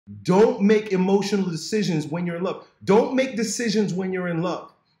Don't make emotional decisions when you're in love. Don't make decisions when you're in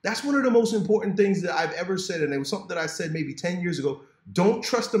love. That's one of the most important things that I've ever said, and it was something that I said maybe 10 years ago. Don't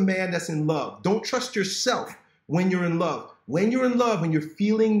trust a man that's in love. Don't trust yourself when you're in love. When you're in love and you're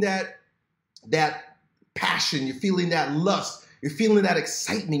feeling that passion, you're feeling that lust, you're feeling that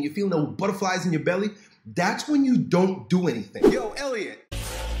excitement, you're feeling those butterflies in your belly, that's when you don't do anything. Yo, Elliott.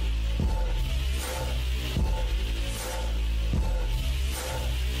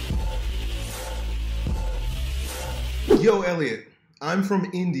 Yo, Elliott, I'm from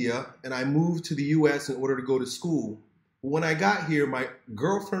India and I moved to the US in order to go to school. When I got here, my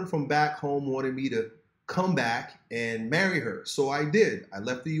girlfriend from back home wanted me to come back and marry her. So I did. I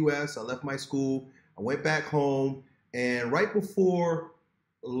left the US, I left my school, I went back home, and right before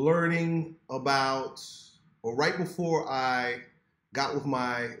I got with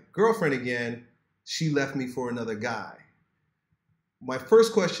my girlfriend again, she left me for another guy. My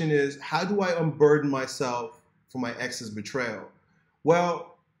first question is, how do I unburden myself for my ex's betrayal?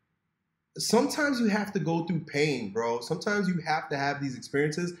 Well, sometimes you have to go through pain, bro. Sometimes you have to have these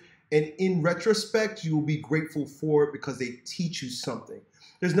experiences. And in retrospect, you will be grateful for it because they teach you something.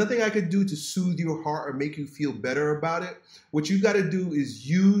 There's nothing I could do to soothe your heart or make you feel better about it. What you got to do is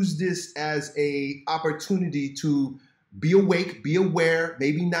use this as an opportunity to be awake, be aware,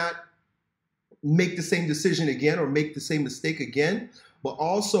 maybe not make the same decision again or make the same mistake again, but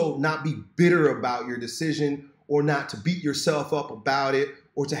also not be bitter about your decision or not to beat yourself up about it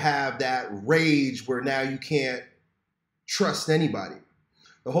or to have that rage where now you can't trust anybody.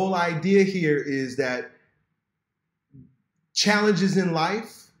 The whole idea here is that challenges in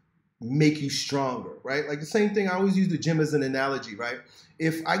life make you stronger, right? Like the same thing, I always use the gym as an analogy, right?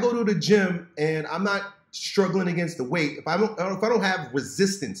 If I go to the gym and I'm not struggling against the weight, if I don't have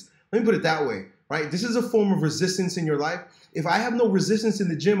resistance, let me put it that way, right? This is a form of resistance in your life. If I have no resistance in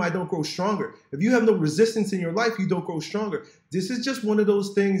the gym, I don't grow stronger. If you have no resistance in your life, you don't grow stronger. This is just one of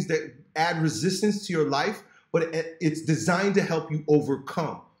those things that add resistance to your life, but it's designed to help you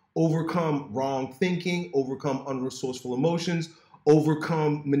overcome wrong thinking, overcome unresourceful emotions,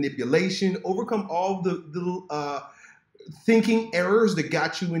 overcome manipulation, overcome all the thinking errors that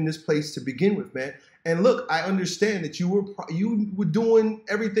got you in this place to begin with, man. And look, I understand that you were doing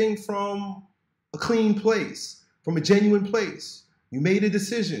everything from a clean place, from a genuine place. You made a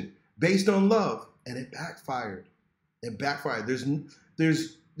decision based on love, and it backfired. It backfired.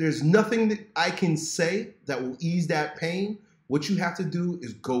 There's nothing that I can say that will ease that pain. What you have to do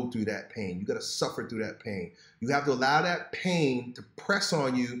is go through that pain. You got to suffer through that pain. You have to allow that pain to press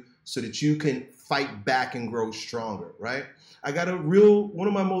on you so that you can fight back and grow stronger, right? I got one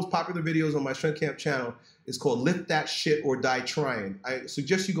of my most popular videos on my Strength Camp channel is called Lift That Shit or Die Trying. I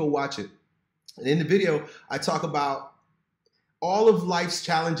suggest you go watch it. And in the video, I talk about all of life's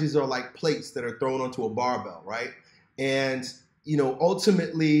challenges are like plates that are thrown onto a barbell, right? And, you know,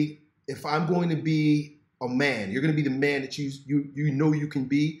 ultimately, if I'm going to be a man, you're going to be the man that you know you can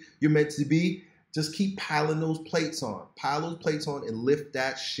be, you're meant to be, just keep piling those plates on. Pile those plates on and lift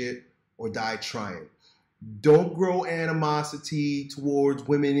that shit or die trying. Don't grow animosity towards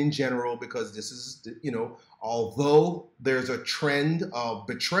women in general because this is, you know, although there's a trend of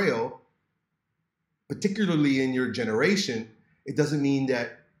betrayal, particularly in your generation, it doesn't mean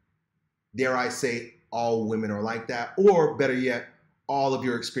that, dare I say, all women are like that, or better yet, all of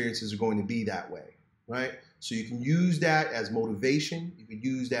your experiences are going to be that way, right? So you can use that as motivation. You can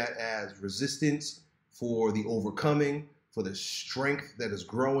use that as resistance for the overcoming, for the strength that is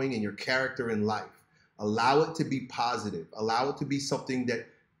growing in your character in life. Allow it to be positive. Allow it to be something that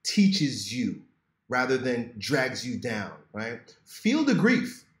teaches you rather than drags you down, right? Feel the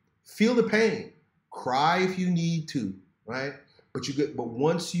grief. Feel the pain. Cry if you need to, right? But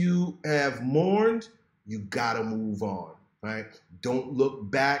once you have mourned, you gotta move on, right? Don't look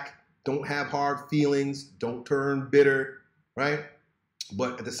back. Don't have hard feelings. Don't turn bitter, right?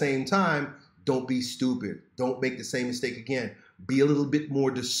 But at the same time, don't be stupid. Don't make the same mistake again. Be a little bit more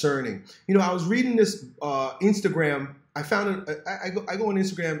discerning. You know, I was reading this Instagram. I found I go on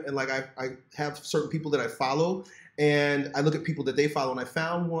Instagram and like I have certain people that I follow. And I look at people that they follow, and I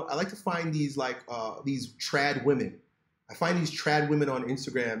found one. I like to find these these trad women. I find these trad women on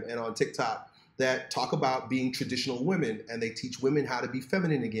Instagram and on TikTok that talk about being traditional women, and they teach women how to be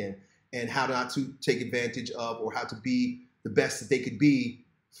feminine again and how not to take advantage of or how to be the best that they could be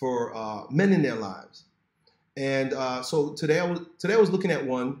for men in their lives. And so today I was looking at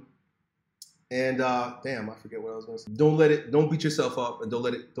one, and damn, I forget what I was going to say. Don't beat yourself up, and don't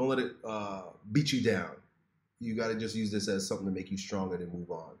let it beat you down. You got to just use this as something to make you stronger and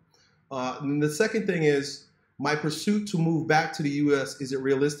move on. And the second thing is, My pursuit to move back to the U.S., is it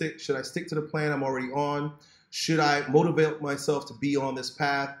realistic? Should I stick to the plan I'm already on? Should I motivate myself to be on this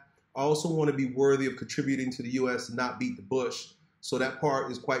path? I also want to be worthy of contributing to the U.S. and not beat the bush. So that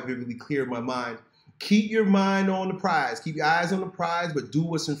part is quite vividly clear in my mind. Keep your mind on the prize. Keep your eyes on the prize, but do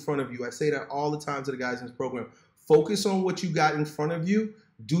what's in front of you. I say that all the time to the guys in this program. Focus on what you got in front of you.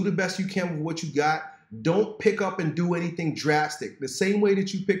 Do the best you can with what you got. Don't pick up and do anything drastic. The same way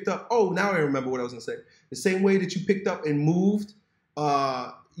that you picked up, oh, now I remember what I was gonna say. The same way that you picked up and moved,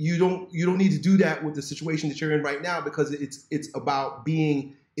 you don't need to do that with the situation that you're in right now, because it's about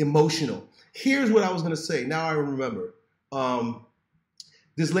being emotional. Here's what I was gonna say. Now I remember.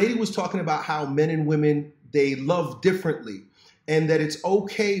 This lady was talking about how men and women, they love differently, and that it's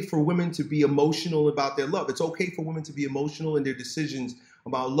okay for women to be emotional about their love. It's okay for women to be emotional in their decisions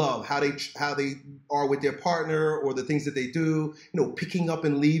about love, how they are with their partner, or the things that they do. You know, picking up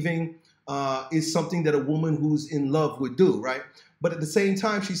and leaving is something that a woman who's in love would do, right? But at the same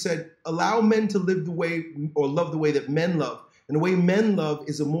time, she said, allow men to live the way, or love the way that men love. And the way men love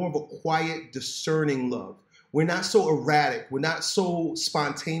is a more of a quiet, discerning love. We're not so erratic. We're not so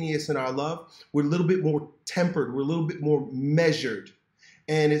spontaneous in our love. We're a little bit more tempered. We're a little bit more measured.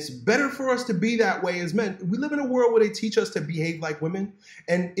 And it's better for us to be that way as men. We live in a world where they teach us to behave like women.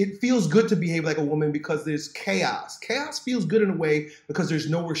 And it feels good to behave like a woman because there's chaos. Chaos feels good in a way because there's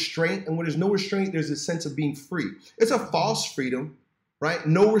no restraint. And when there's no restraint, there's a sense of being free. It's a false freedom, right?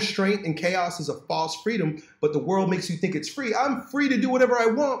 No restraint and chaos is a false freedom, but the world makes you think it's free. I'm free to do whatever I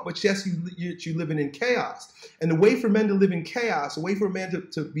want, but yes, you're living in chaos. And the way for men to live in chaos, the way for a man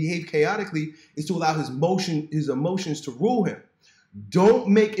to behave chaotically, is to allow his emotions to rule him. Don't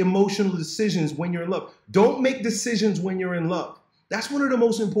make emotional decisions when you're in love. Don't make decisions when you're in love. That's one of the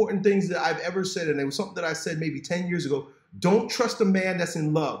most important things that I've ever said, and it was something that I said maybe 10 years ago. Don't trust a man that's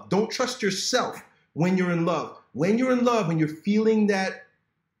in love. Don't trust yourself when you're in love. When you're in love and you're feeling that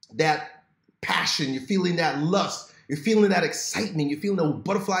passion, you're feeling that lust, you're feeling that excitement, you're feeling those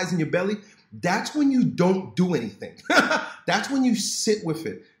butterflies in your belly, that's when you don't do anything. That's when you sit with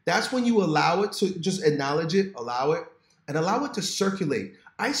it. That's when you allow it to just acknowledge it, allow it, and allow it to circulate.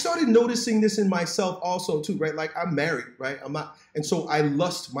 I started noticing this in myself also too, right? Like, I'm married, right? And so I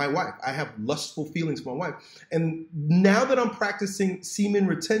lust my wife. I have lustful feelings for my wife. And now that I'm practicing semen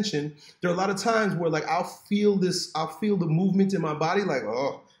retention, there are a lot of times where, like, I'll feel the movement in my body, like,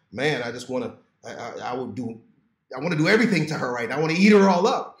 oh man, I just want to, I want to do everything to her right now. I want to eat her all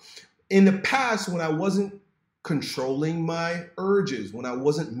up. In the past, when I wasn't controlling my urges, when I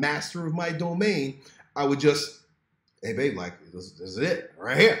wasn't master of my domain, I would just, hey, babe, like, this is it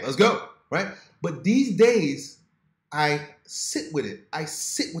right here. Let's go, right? But these days, I sit with it. I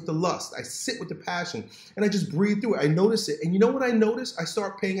sit with the lust. I sit with the passion, and I just breathe through it. I notice it. And you know what I notice? I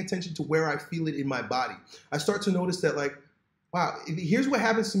start paying attention to where I feel it in my body. I start to notice that, like, wow, here's what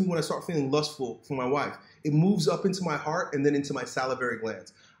happens to me when I start feeling lustful for my wife. It moves up into my heart and then into my salivary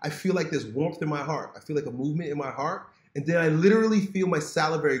glands. I feel like there's warmth in my heart. I feel like a movement in my heart. And then I literally feel my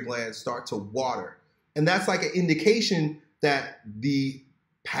salivary glands start to water. And that's like an indication that the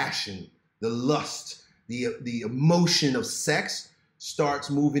passion, the lust, the emotion of sex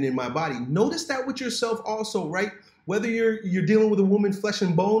starts moving in my body. Notice that with yourself also, right? Whether you're dealing with a woman flesh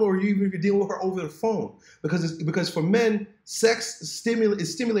and bone, or even if you're dealing with her over the phone. Because for men, sex is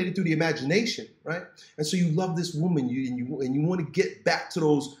stimulated through the imagination, right? And so you love this woman, and you want to get back to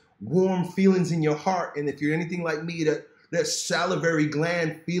those warm feelings in your heart. And if you're anything like me, that salivary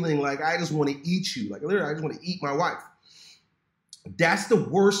gland feeling, like, I just want to eat you. Like, literally, I just want to eat my wife. That's the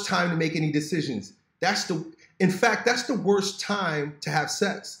worst time to make any decisions. In fact, that's the worst time to have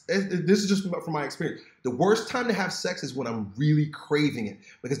sex. This is just from my experience. The worst time to have sex is when I'm really craving it,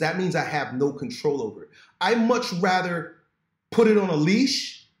 because that means I have no control over it. I much rather put it on a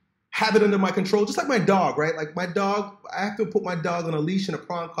leash, have it under my control, just like my dog, right? Like my dog, I have to put my dog on a leash and a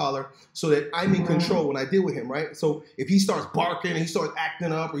prong collar so that I'm in control when I deal with him, right? So if he starts barking and he starts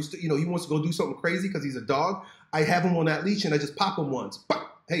acting up, or he wants to go do something crazy because he's a dog, I have him on that leash and I just pop him once.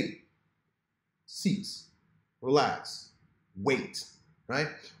 Pop. Hey, cease, relax, wait, right?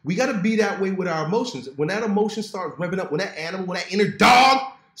 We got to be that way with our emotions. When that emotion starts revving up, when that animal, when that inner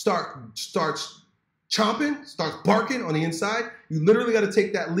dog starts chomping, starts barking on the inside, you literally got to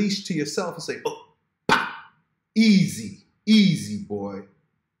take that leash to yourself and say, oh, pop, easy, boy,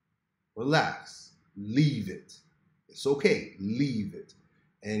 relax, leave it. It's okay, leave it.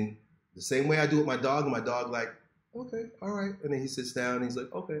 And the same way I do with my dog, and my dog like, okay, all right. And then he sits down and he's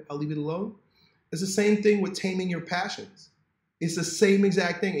like, okay, I'll leave it alone. It's the same thing with taming your passions. It's the same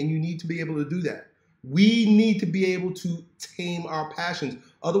exact thing, and you need to be able to do that. We need to be able to tame our passions.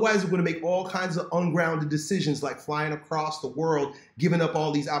 Otherwise, we're going to make all kinds of ungrounded decisions like flying across the world, giving up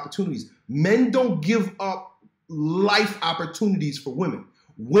all these opportunities. Men don't give up life opportunities for women.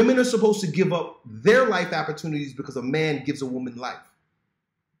 Women are supposed to give up their life opportunities because a man gives a woman life.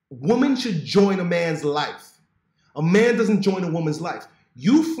 Women should join a man's life. A man doesn't join a woman's life.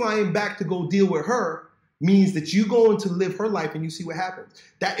 You flying back to go deal with her means that you're going to live her life and you see what happens.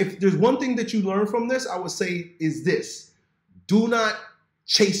 That if there's one thing that you learn from this, I would say is this. Do not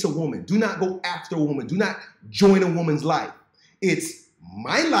chase a woman. Do not go after a woman. Do not join a woman's life. It's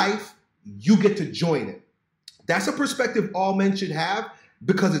my life. You get to join it. That's a perspective all men should have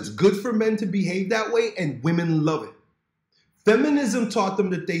because it's good for men to behave that way and women love it. Feminism taught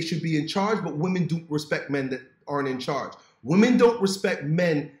them that they should be in charge, but women do respect men that aren't in charge. Women don't respect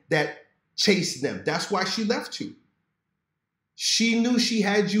men that chase them. That's why she left you. She knew she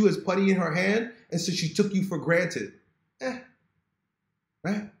had you as putty in her hand, and so she took you for granted.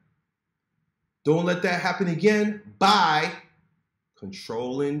 Right? Don't let that happen again by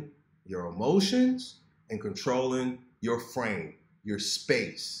controlling your emotions and controlling your frame, your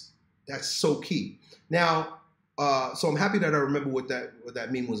space. That's so key. Now, so I'm happy that I remember what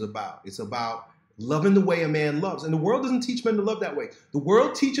that meme was about. It's about loving the way a man loves. And the world doesn't teach men to love that way. The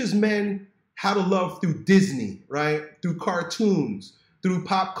world teaches men how to love through Disney, right? Through cartoons, through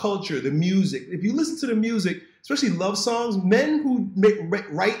pop culture, the music. If you listen to the music, especially love songs, men who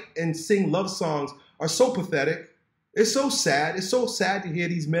write and sing love songs are so pathetic. It's so sad. It's so sad to hear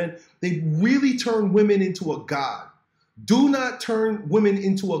these men. They really turn women into a god. Do not turn women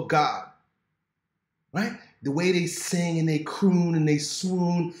into a god, right? The way they sing and they croon and they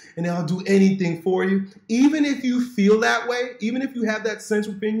swoon and they'll do anything for you. Even if you feel that way, even if you have that sense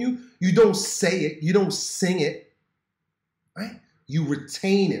within you, you don't say it, you don't sing it, right? You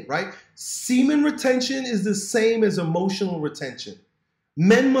retain it, right? Semen retention is the same as emotional retention.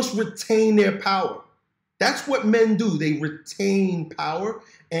 Men must retain their power. That's what men do. They retain power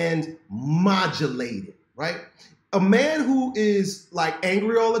and modulate it, right? A man who is like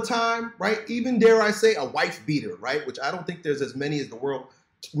angry all the time, right? Even dare I say a wife beater, right? Which I don't think there's as many as the world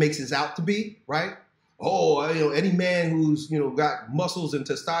makes it out to be, right? Oh, any man who's, got muscles and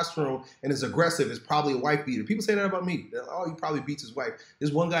testosterone and is aggressive is probably a wife beater. People say that about me. Oh, he probably beats his wife.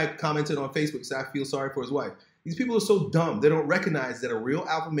 This one guy commented on Facebook, said, I feel sorry for his wife. These people are so dumb. They don't recognize that a real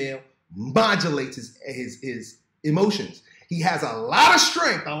alpha male modulates his emotions. He has a lot of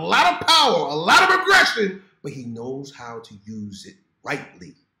strength, a lot of power, a lot of aggression, but he knows how to use it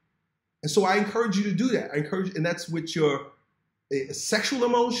rightly. And so I encourage you to do that. And that's with your sexual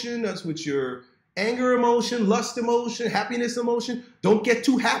emotion, that's with your anger emotion, lust emotion, happiness emotion. Don't get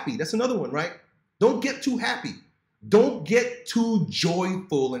too happy. That's another one, right? Don't get too happy. Don't get too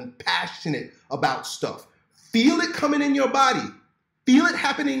joyful and passionate about stuff. Feel it coming in your body. Feel it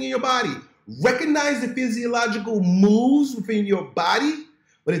happening in your body. Recognize the physiological moves within your body,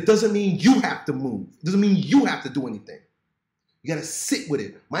 but it doesn't mean you have to move. It doesn't mean you have to do anything. You got to sit with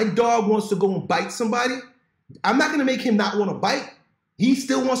it. My dog wants to go and bite somebody. I'm not going to make him not want to bite. He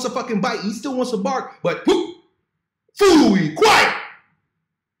still wants to fucking bite. He still wants to bark, but whoop, fooey, quiet.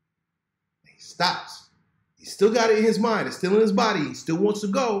 He stops. He still got it in his mind. It's still in his body. He still wants to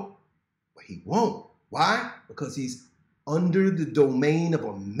go, but he won't. Why? Because he's under the domain of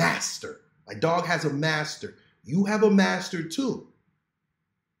a master. My dog has a master. You have a master too.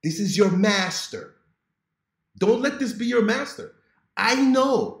 This is your master. Don't let this be your master. I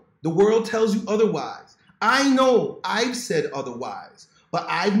know the world tells you otherwise. I know I've said otherwise, but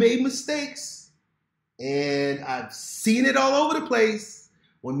I've made mistakes and I've seen it all over the place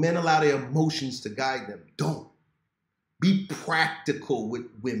when men allow their emotions to guide them. Don't. Be practical with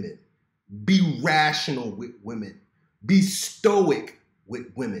women. Be rational with women. Be stoic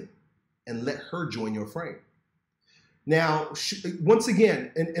with women and let her join your frame. Now, once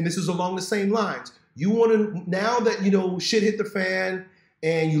again, and this is along the same lines, you want to, now that, shit hit the fan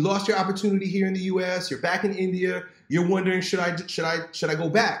and you lost your opportunity here in the US, you're back in India, you're wondering, should I go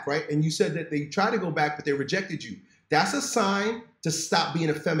back, right? And you said that they tried to go back, but they rejected you. That's a sign to stop being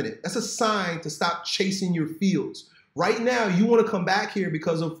effeminate. That's a sign to stop chasing your feels. Right now, you want to come back here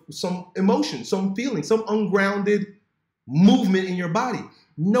because of some emotion, some feeling, some ungrounded movement in your body.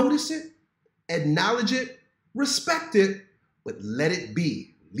 Notice it, acknowledge it, respect it, but let it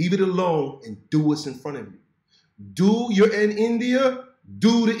be. Leave it alone and do what's in front of you. You're in India,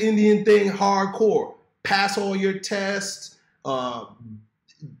 do the Indian thing hardcore. Pass all your tests,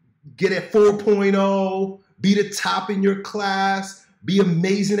 get a 4.0, be the top in your class, be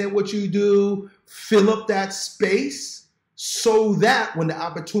amazing at what you do, fill up that space so that when the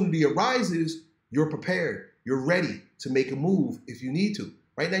opportunity arises, You're prepared. You're ready to make a move if you need to.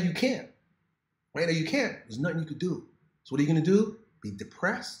 Right now, you can't. Right now, you can't. There's nothing you could do. So what are you going to do? Be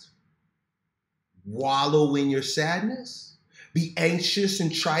depressed? Wallow in your sadness? Be anxious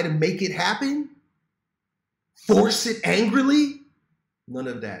and try to make it happen? Force it angrily? None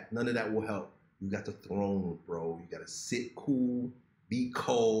of that. None of that will help. You got the throne, bro. You got to sit cool, be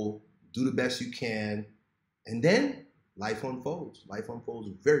cold, do the best you can, and then life unfolds. Life unfolds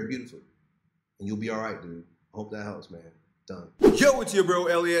very beautifully. And you'll be all right, dude. I hope that helps, man. Done. Yo, it's your bro,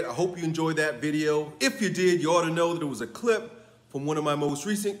 Elliott. I hope you enjoyed that video. If you did, you ought to know that it was a clip from one of my most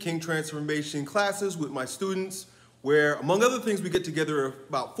recent King Transformation classes with my students, where, among other things, we get together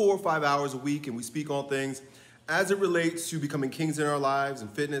about 4 or 5 hours a week and we speak on things as it relates to becoming kings in our lives in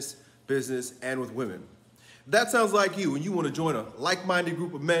fitness, business, and with women. If that sounds like you and you want to join a like-minded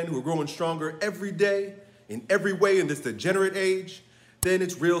group of men who are growing stronger every day, in every way in this degenerate age, then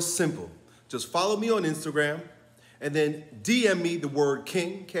it's real simple. Just follow me on Instagram and then DM me the word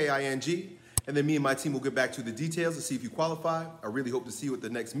King, K-I-N-G, and then me and my team will get back to the details to see if you qualify. I really hope to see you at the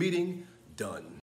next meeting. Done.